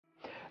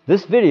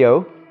This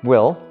video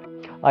will,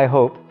 I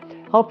hope,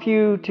 help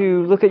you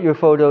to look at your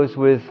photos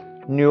with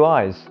new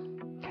eyes.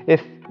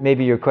 If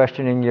maybe you're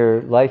questioning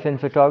your life in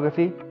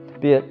photography,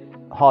 be it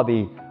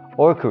hobby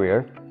or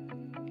career,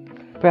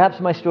 perhaps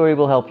my story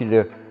will help you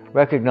to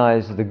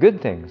recognize the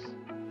good things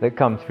that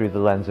come through the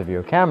lens of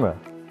your camera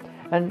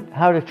and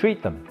how to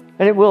treat them.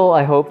 And it will,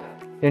 I hope,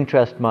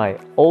 interest my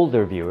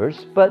older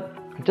viewers, but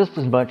just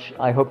as much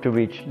I hope to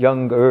reach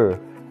younger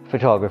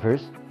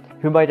photographers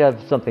who might have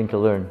something to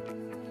learn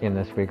in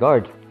this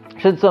regard,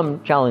 should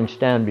some challenge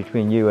stand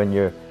between you and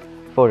your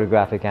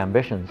photographic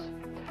ambitions.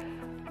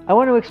 I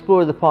want to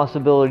explore the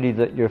possibility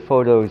that your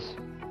photos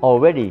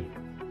already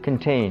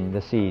contain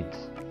the seeds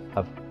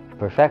of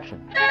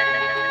perfection.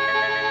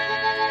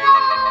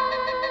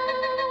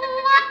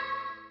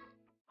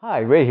 Hi,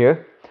 Ray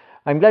here.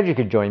 I'm glad you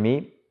could join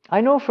me.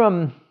 I know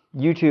from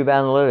YouTube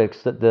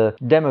analytics that the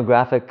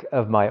demographic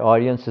of my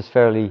audience is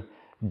fairly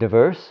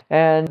diverse,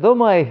 and though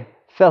my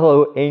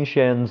fellow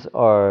ancients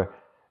are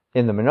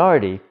in the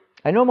minority,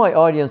 I know my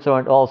audience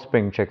aren't all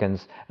spring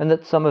chickens, and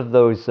that some of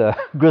those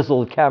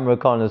grizzled camera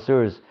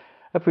connoisseurs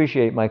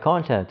appreciate my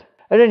content.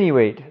 At any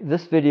rate,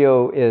 this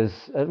video is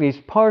at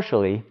least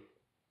partially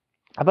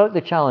about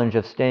the challenge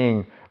of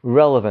staying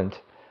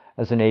relevant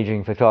as an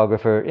aging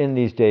photographer in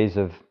these days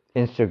of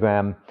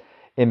Instagram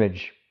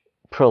image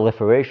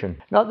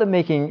proliferation. Not that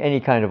making any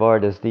kind of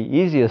art is the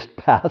easiest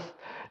path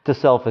to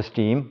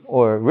self-esteem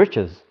or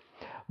riches,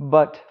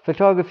 but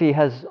photography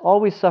has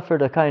always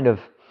suffered a kind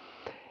of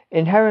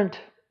inherent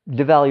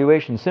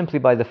devaluation simply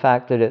by the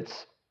fact that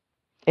it's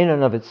in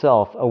and of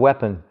itself a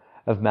weapon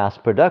of mass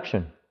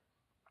production.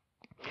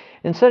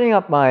 In setting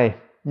up my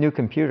new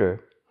computer,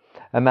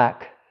 a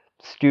Mac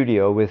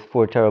Studio with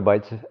 4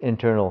 terabytes of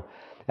internal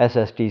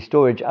SSD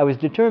storage, I was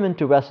determined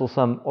to wrestle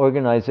some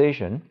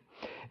organization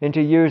into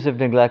years of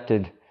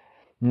neglected,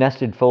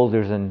 nested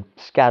folders and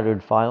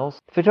scattered files.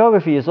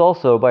 Photography is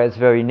also, by its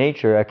very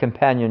nature, a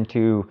companion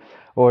to,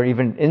 or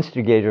even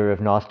instigator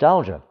of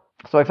nostalgia.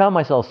 So I found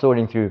myself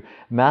sorting through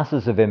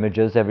masses of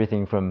images,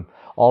 everything from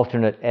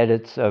alternate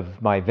edits of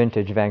my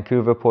vintage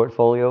Vancouver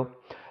portfolio,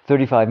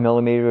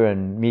 35mm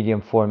and medium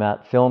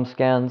format film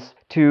scans,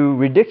 to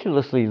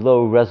ridiculously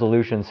low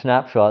resolution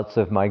snapshots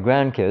of my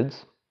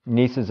grandkids,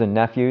 nieces and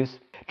nephews.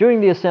 During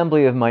the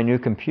assembly of my new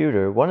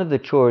computer, one of the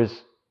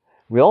chores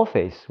we all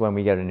face when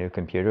we get a new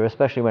computer,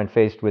 especially when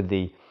faced with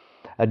the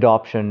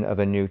adoption of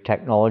a new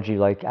technology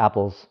like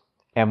Apple's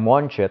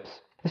M1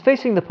 chips, is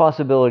facing the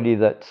possibility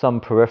that some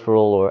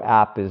peripheral or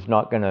app is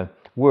not going to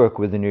work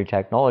with the new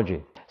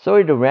technology.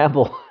 Sorry to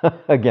ramble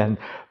again,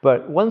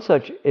 but one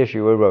such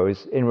issue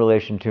arose in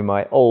relation to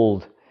my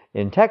old,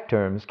 in tech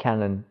terms,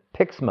 Canon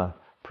Pixma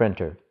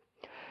printer.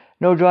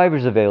 No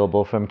drivers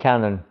available from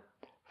Canon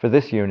for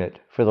this unit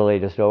for the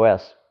latest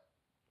OS.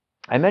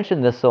 I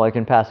mention this so I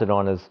can pass it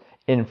on as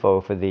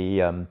info for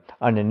the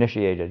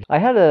uninitiated. I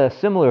had a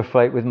similar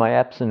fright with my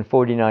Epson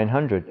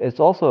 4900. It's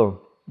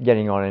also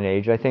getting on in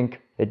age. I think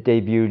it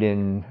debuted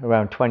in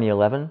around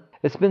 2011.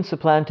 It's been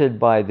supplanted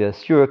by the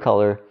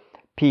Surecolor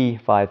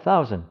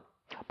P5000.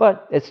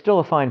 But it's still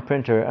a fine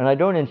printer, and I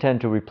don't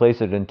intend to replace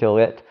it until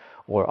it,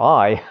 or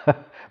I,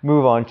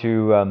 move on to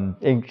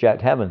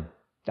inkjet heaven.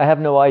 I have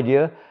no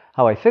idea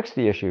how I fixed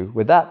the issue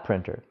with that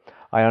printer.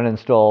 I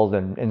uninstalled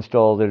and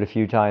installed it a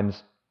few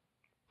times,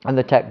 and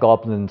the tech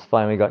goblins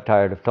finally got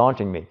tired of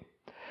taunting me.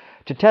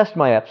 To test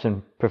my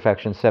Epson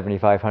Perfection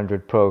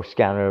 7500 Pro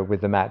scanner with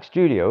the Mac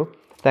Studio,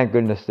 thank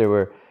goodness there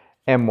were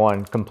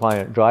M1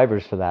 compliant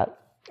drivers for that,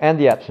 and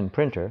the Epson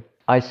printer,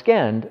 I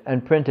scanned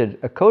and printed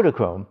a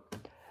Kodachrome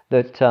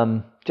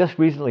that just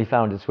recently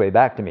found its way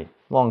back to me.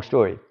 Long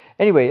story.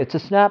 Anyway, it's a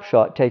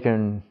snapshot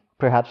taken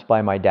perhaps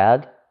by my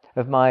dad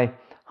of my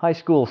high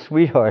school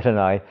sweetheart and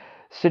I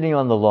sitting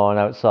on the lawn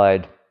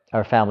outside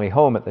our family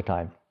home at the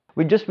time.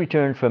 We'd just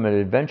returned from an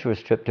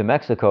adventurous trip to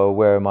Mexico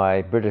where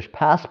my British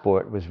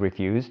passport was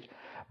refused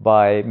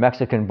by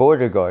Mexican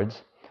border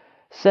guards,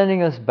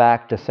 sending us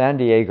back to San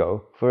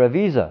Diego for a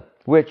visa,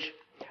 which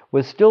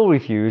was still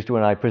refused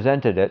when I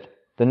presented it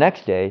the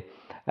next day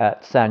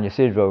at San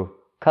Ysidro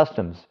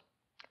Customs.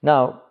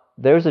 Now,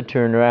 there's a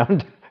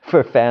turnaround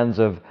for fans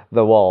of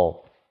The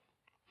Wall.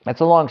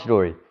 That's a long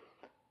story,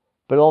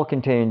 but all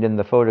contained in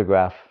the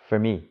photograph for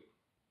me.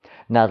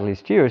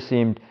 Natalie's tears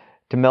seemed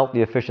to melt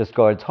the officious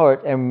guard's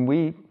heart, and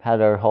we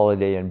had our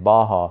holiday in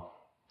Baja,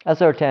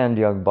 as our tanned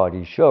young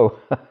bodies show,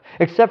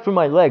 except for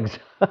my legs.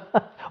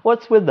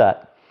 What's with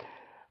that?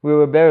 We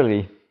were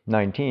barely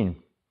 19.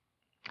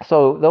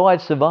 So, though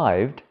I've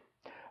survived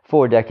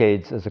 4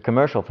 decades as a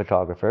commercial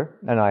photographer,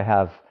 and I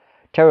have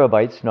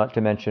terabytes, not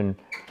to mention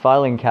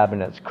filing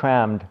cabinets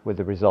crammed with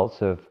the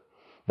results of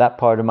that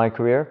part of my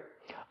career,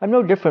 I'm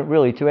no different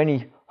really to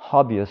any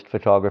hobbyist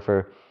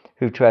photographer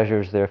who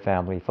treasures their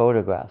family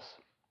photographs.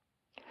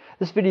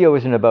 This video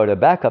isn't about a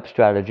backup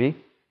strategy,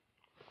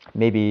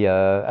 maybe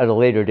at a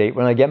later date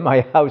when I get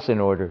my house in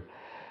order.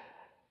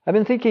 I've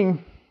been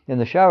thinking in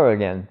the shower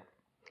again,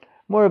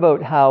 more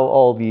about how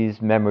all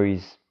these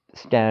memories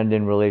stand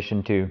in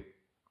relation to,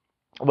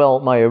 well,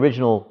 my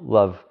original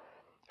love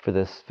for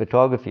this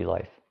photography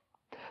life.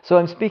 So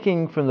I'm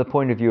speaking from the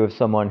point of view of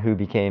someone who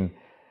became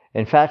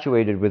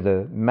infatuated with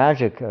the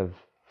magic of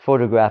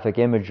photographic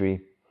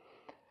imagery,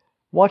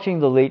 watching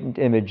the latent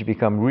image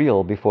become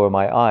real before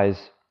my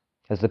eyes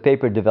as the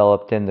paper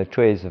developed in the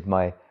trays of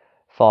my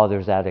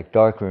father's attic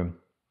darkroom,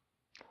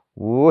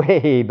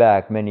 way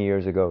back many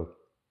years ago.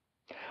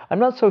 I'm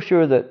not so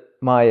sure that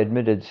my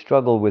admitted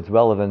struggle with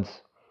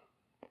relevance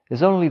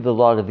is only the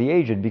lot of the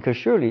aged, because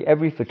surely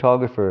every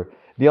photographer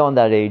beyond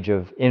that age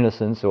of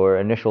innocence or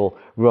initial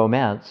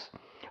romance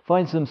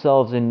finds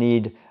themselves in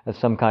need of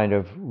some kind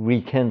of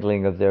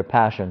rekindling of their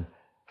passion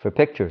for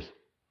pictures.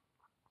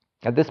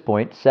 At this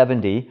point,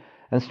 70,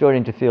 and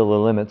starting to feel the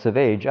limits of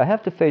age, I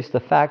have to face the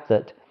fact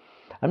that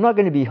I'm not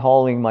going to be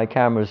hauling my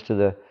cameras to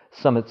the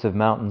summits of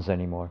mountains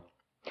anymore.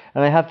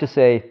 And I have to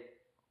say,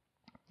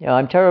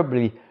 I'm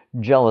terribly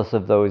jealous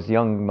of those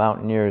young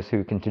mountaineers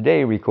who can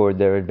today record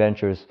their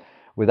adventures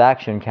with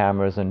action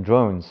cameras and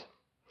drones.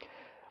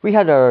 We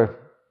had our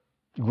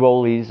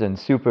Rollies and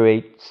Super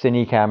 8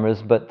 cine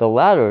cameras, but the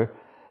latter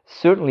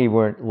certainly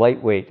weren't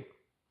lightweight.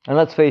 And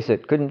let's face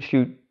it, couldn't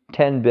shoot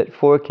 10-bit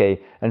 4K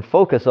and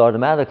focus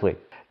automatically.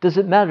 Does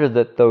it matter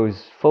that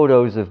those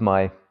photos of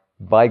my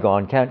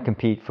bygone can't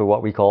compete for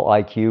what we call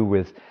IQ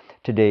with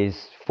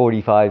today's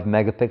 45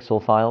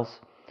 megapixel files?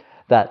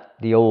 That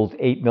the old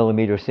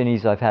 8mm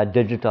cines I've had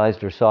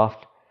digitized are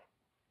soft,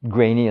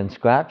 grainy, and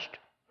scratched?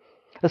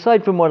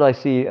 Aside from what I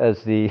see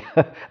as the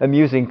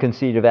amusing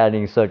conceit of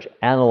adding such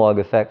analog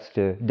effects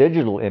to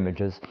digital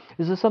images,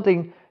 is there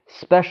something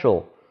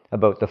special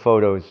about the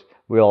photos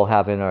we all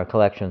have in our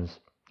collections,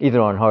 either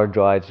on hard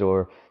drives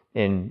or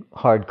in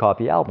hard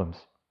copy albums?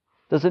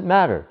 Does it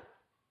matter?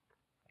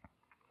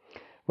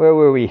 Where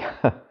were we?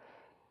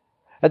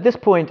 At this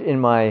point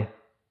in my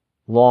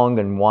long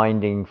and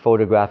winding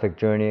photographic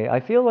journey, I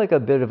feel like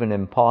a bit of an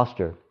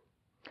imposter.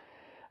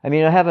 I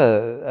mean, I have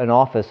an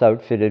office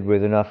outfitted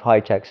with enough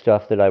high-tech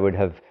stuff that I would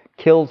have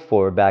killed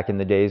for back in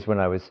the days when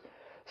I was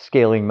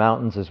scaling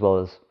mountains as well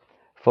as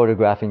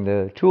photographing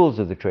the tools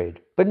of the trade.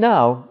 But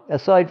now,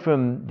 aside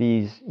from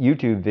these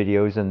YouTube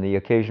videos and the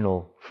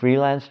occasional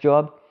freelance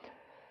job,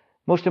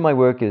 most of my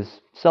work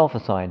is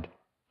self-assigned.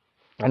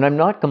 And I'm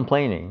not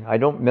complaining. I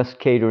don't miss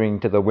catering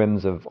to the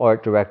whims of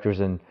art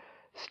directors and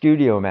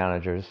studio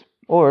managers,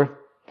 or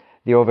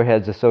the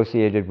overheads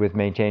associated with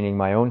maintaining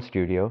my own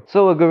studio.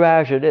 So a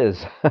garage it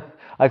is.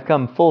 I've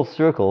come full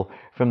circle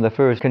from the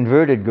first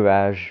converted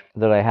garage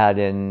that I had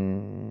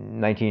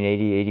in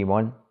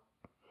 1980-81.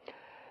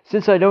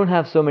 Since I don't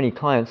have so many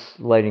clients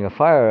lighting a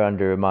fire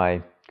under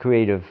my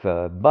creative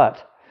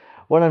butt,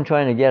 what I'm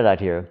trying to get at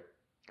here,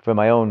 for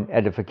my own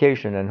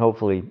edification, and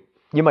hopefully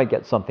you might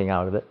get something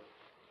out of it,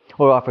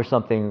 or offer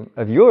something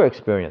of your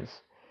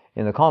experience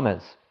in the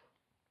comments.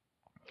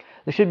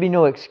 There should be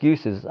no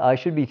excuses. I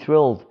should be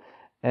thrilled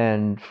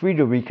and free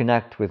to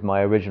reconnect with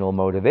my original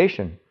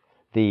motivation,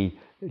 the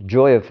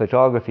joy of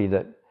photography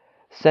that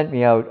sent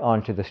me out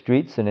onto the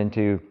streets and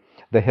into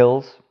the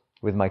hills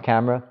with my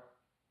camera,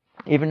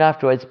 even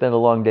after I'd spent a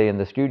long day in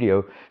the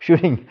studio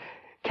shooting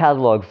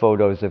catalog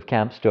photos of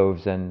camp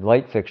stoves and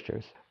light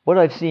fixtures. What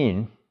I've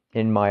seen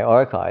in my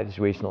archives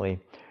recently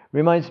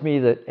reminds me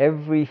that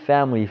every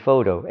family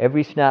photo,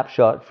 every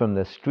snapshot from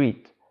the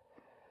street,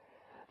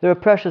 they're a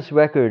precious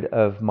record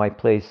of my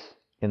place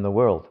in the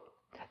world.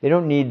 They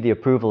don't need the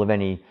approval of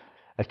any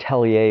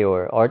atelier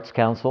or arts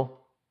council.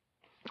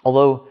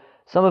 Although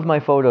some of my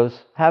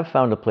photos have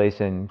found a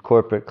place in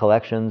corporate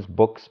collections,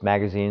 books,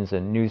 magazines,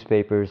 and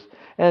newspapers,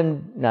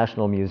 and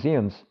national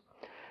museums.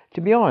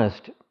 To be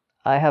honest,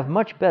 I have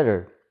much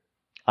better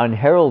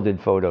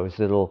unheralded photos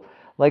that'll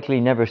likely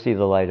never see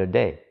the light of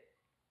day.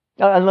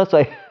 Unless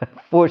I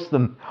force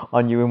them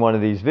on you in one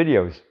of these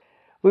videos.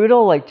 We would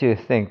all like to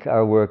think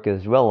our work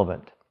is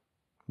relevant.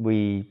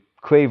 We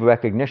crave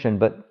recognition,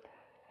 but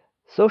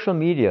social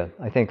media,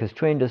 I think, has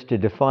trained us to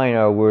define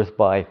our worth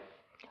by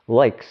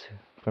likes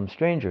from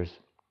strangers.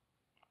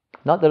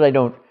 Not that I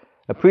don't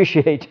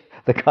appreciate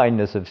the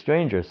kindness of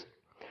strangers.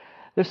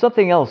 There's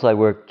something else I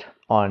worked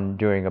on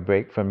during a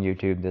break from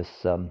YouTube this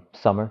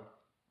summer.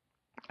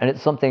 And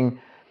it's something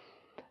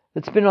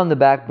that's been on the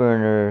back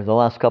burner the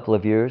last couple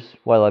of years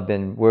while I've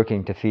been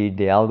working to feed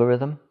the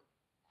algorithm.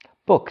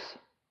 Books.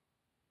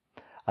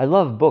 I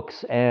love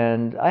books,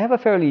 and I have a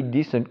fairly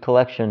decent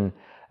collection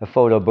of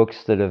photo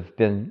books that have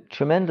been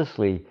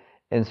tremendously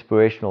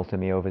inspirational to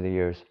me over the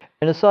years.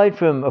 And aside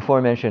from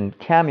aforementioned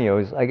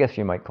cameos, I guess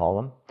you might call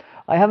them,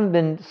 I haven't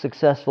been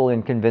successful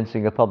in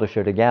convincing a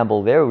publisher to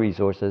gamble their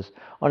resources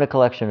on a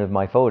collection of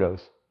my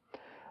photos.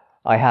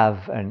 I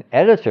have an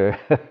editor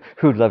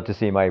who'd love to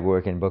see my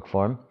work in book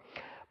form,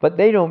 but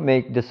they don't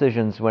make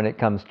decisions when it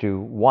comes to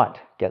what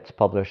gets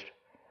published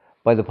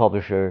by the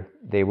publisher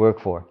they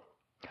work for.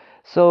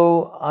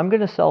 So I'm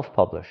going to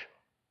self-publish.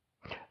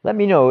 Let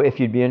me know if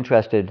you'd be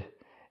interested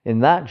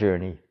in that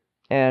journey,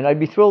 and I'd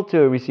be thrilled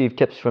to receive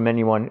tips from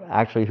anyone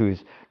actually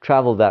who's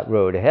traveled that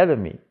road ahead of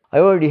me. I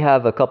already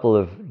have a couple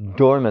of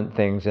dormant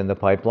things in the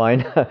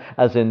pipeline,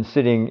 as in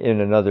sitting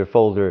in another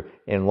folder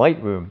in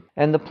Lightroom,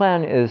 and the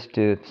plan is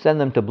to send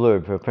them to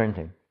Blurb for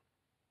printing.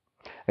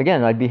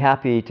 Again, I'd be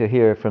happy to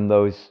hear from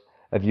those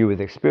of you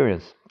with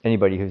experience,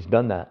 anybody who's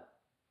done that.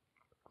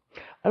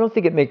 I don't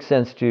think it makes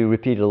sense to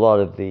repeat a lot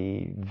of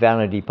the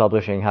vanity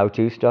publishing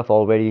how-to stuff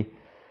already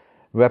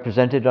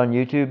represented on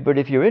YouTube, but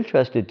if you're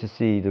interested to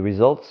see the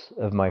results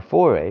of my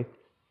foray,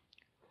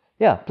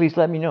 yeah, please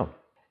let me know.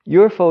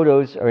 Your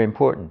photos are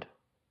important.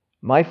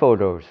 My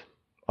photos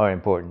are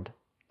important.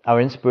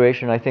 Our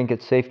inspiration, I think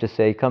it's safe to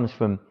say, comes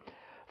from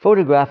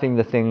photographing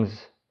the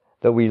things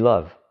that we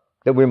love,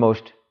 that we're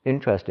most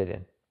interested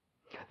in.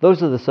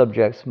 Those are the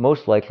subjects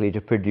most likely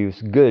to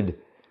produce good,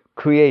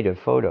 creative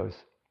photos.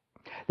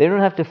 They don't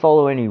have to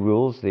follow any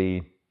rules,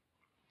 the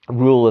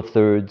rule of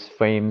thirds,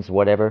 frames,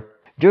 whatever.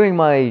 During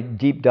my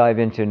deep dive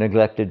into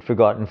neglected,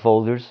 forgotten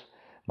folders,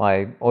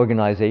 my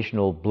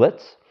organizational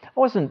blitz, I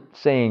wasn't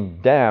saying,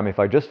 damn, if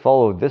I just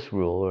followed this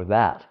rule or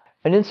that.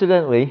 And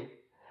incidentally,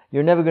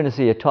 you're never going to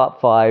see a top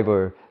 5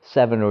 or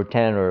 7 or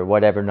 10 or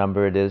whatever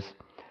number it is,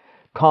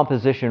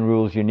 composition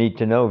rules you need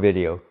to know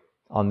video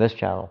on this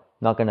channel.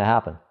 Not going to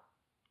happen.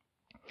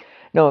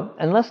 No,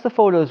 unless the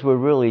photos were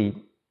really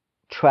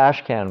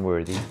trash can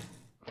worthy,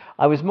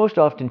 I was most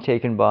often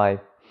taken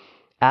by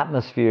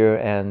atmosphere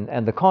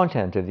and the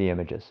content of the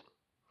images.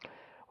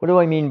 What do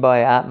I mean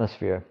by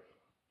atmosphere?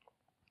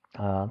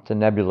 It's a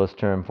nebulous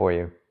term for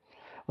you.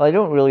 Well, I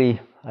don't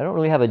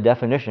really have a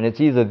definition. It's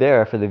either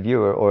there for the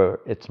viewer or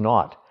it's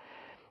not.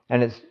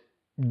 And it's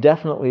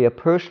definitely a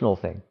personal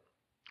thing.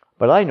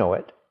 But I know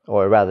it,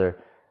 or rather,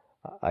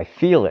 I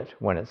feel it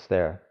when it's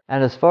there.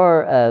 And as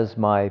far as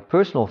my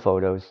personal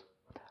photos,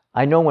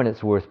 I know when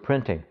it's worth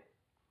printing.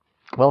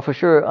 Well, for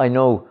sure, I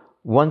know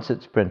once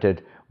it's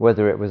printed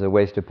whether it was a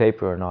waste of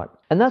paper or not.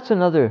 And that's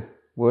another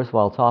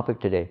worthwhile topic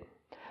today.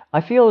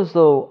 I feel as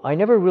though I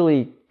never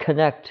really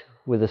connect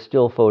with a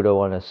still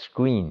photo on a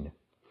screen.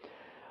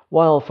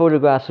 While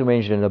photographs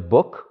arranged in a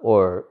book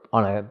or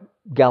on a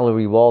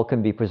gallery wall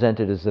can be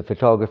presented as the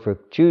photographer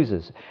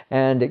chooses,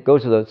 and it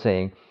goes without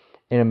saying,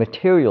 in a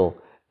material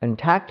and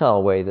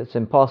tactile way that's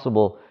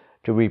impossible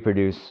to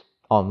reproduce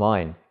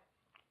online.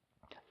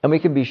 And we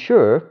can be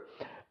sure,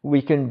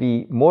 we can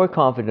be more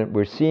confident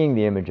we're seeing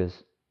the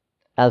images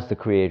as the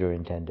creator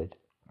intended.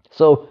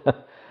 So,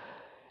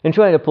 in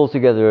trying to pull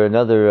together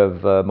another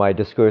of my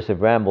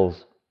discursive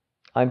rambles,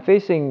 I'm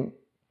facing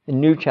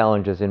new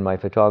challenges in my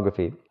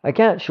photography. I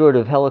can't, short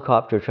of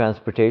helicopter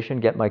transportation,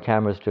 get my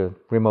cameras to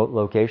remote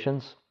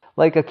locations.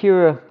 Like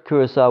Akira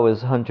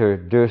Kurosawa's hunter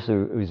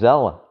Dersu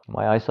Uzala,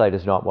 my eyesight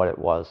is not what it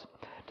was,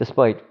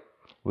 despite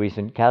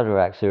recent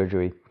cataract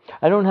surgery.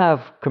 I don't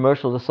have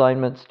commercial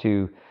assignments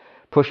to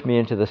push me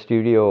into the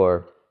studio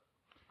or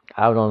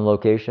out on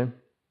location.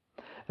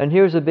 And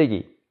here's a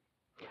biggie.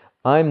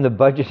 I'm the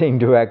budgeting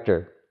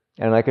director,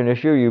 and I can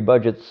assure you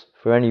budgets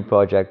for any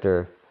project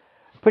are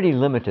pretty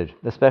limited,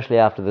 especially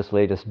after this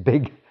latest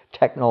big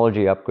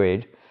technology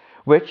upgrade,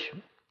 which,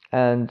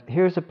 and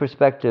here's a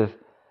perspective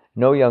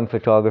no young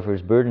photographer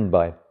is burdened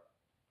by,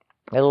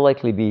 it'll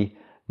likely be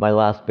my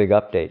last big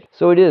update.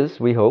 So it is,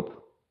 we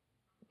hope,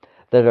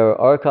 that our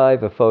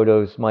archive of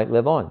photos might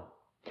live on.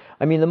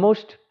 I mean, the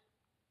most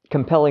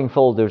compelling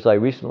folders I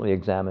recently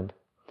examined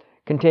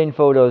contain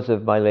photos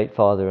of my late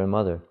father and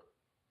mother.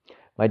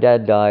 My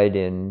dad died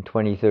in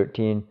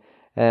 2013,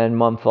 and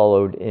Mom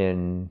followed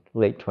in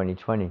late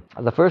 2020.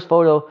 The first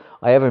photo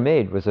I ever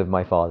made was of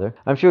my father.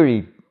 I'm sure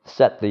he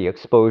set the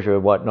exposure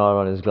and whatnot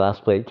on his glass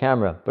plate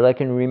camera, but I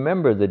can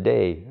remember the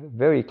day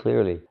very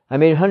clearly. I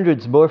made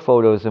hundreds more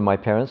photos of my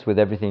parents with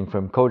everything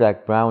from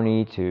Kodak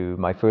Brownie to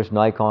my first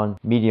Nikon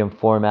medium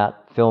format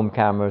film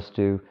cameras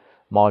to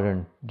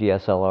modern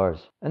DSLRs.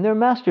 And there are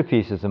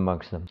masterpieces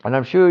amongst them. And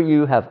I'm sure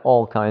you have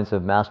all kinds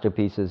of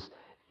masterpieces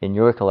in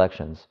your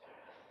collections.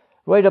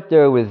 Right up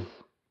there with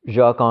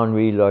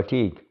Jacques-Henri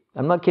Lartigue.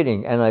 I'm not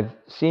kidding, and I've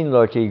seen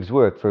Lartigue's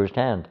work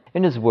firsthand.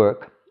 In his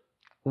work,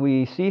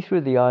 we see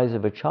through the eyes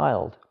of a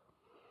child,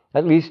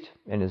 at least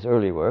in his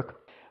early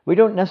work. We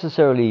don't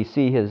necessarily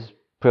see his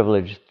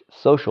privileged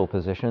social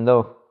position,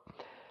 though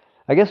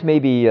I guess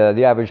maybe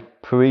the average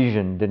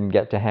Parisian didn't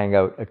get to hang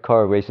out at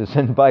car races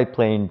and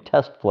biplane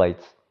test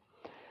flights.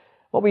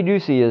 What we do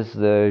see is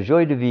the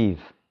joie de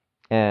vivre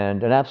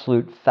and an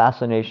absolute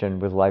fascination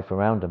with life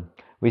around him.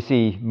 We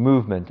see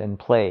movement and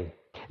play.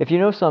 If you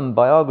know some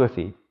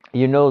biography,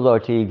 you know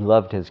Lartigue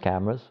loved his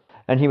cameras,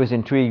 and he was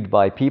intrigued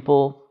by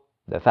people,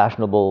 the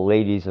fashionable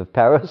ladies of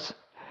Paris,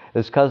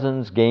 his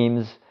cousins,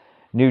 games,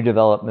 new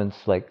developments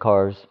like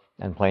cars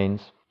and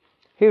planes.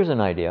 Here's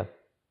an idea.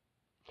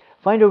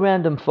 Find a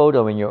random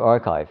photo in your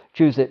archive.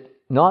 Choose it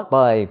not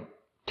by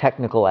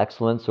technical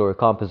excellence or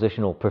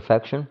compositional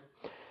perfection.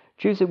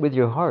 Choose it with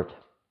your heart.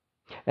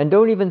 And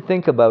don't even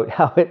think about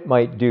how it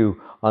might do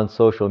on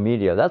social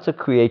media. That's a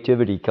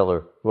creativity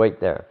killer right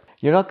there.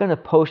 You're not going to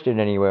post it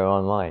anywhere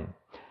online.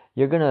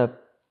 You're going to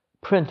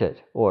print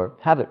it or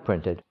have it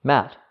printed,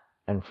 matte,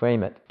 and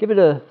frame it. Give it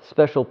a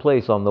special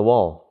place on the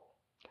wall.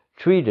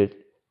 Treat it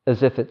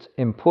as if it's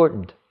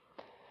important.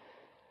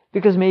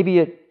 Because maybe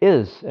it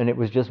is, and it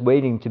was just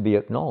waiting to be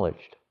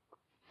acknowledged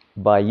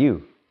by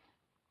you.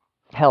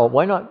 Hell,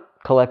 why not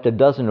collect a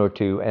dozen or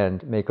two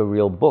and make a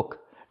real book,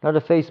 not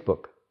a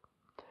Facebook?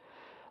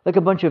 like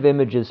a bunch of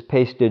images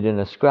pasted in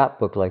a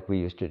scrapbook like we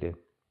used to do.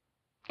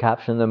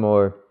 Caption them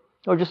or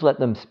just let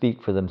them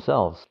speak for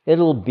themselves.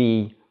 It'll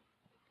be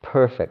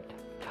perfect.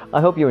 I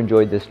hope you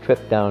enjoyed this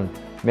trip down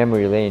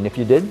memory lane. If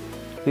you did,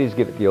 please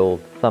give it the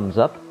old thumbs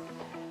up.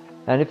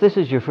 And if this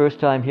is your first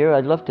time here,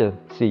 I'd love to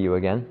see you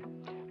again.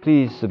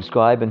 Please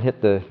subscribe and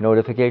hit the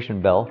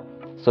notification bell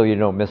so you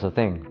don't miss a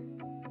thing.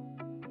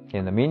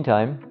 In the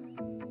meantime,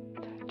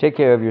 take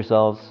care of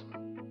yourselves.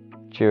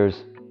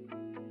 Cheers.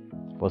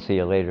 We'll see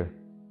you later.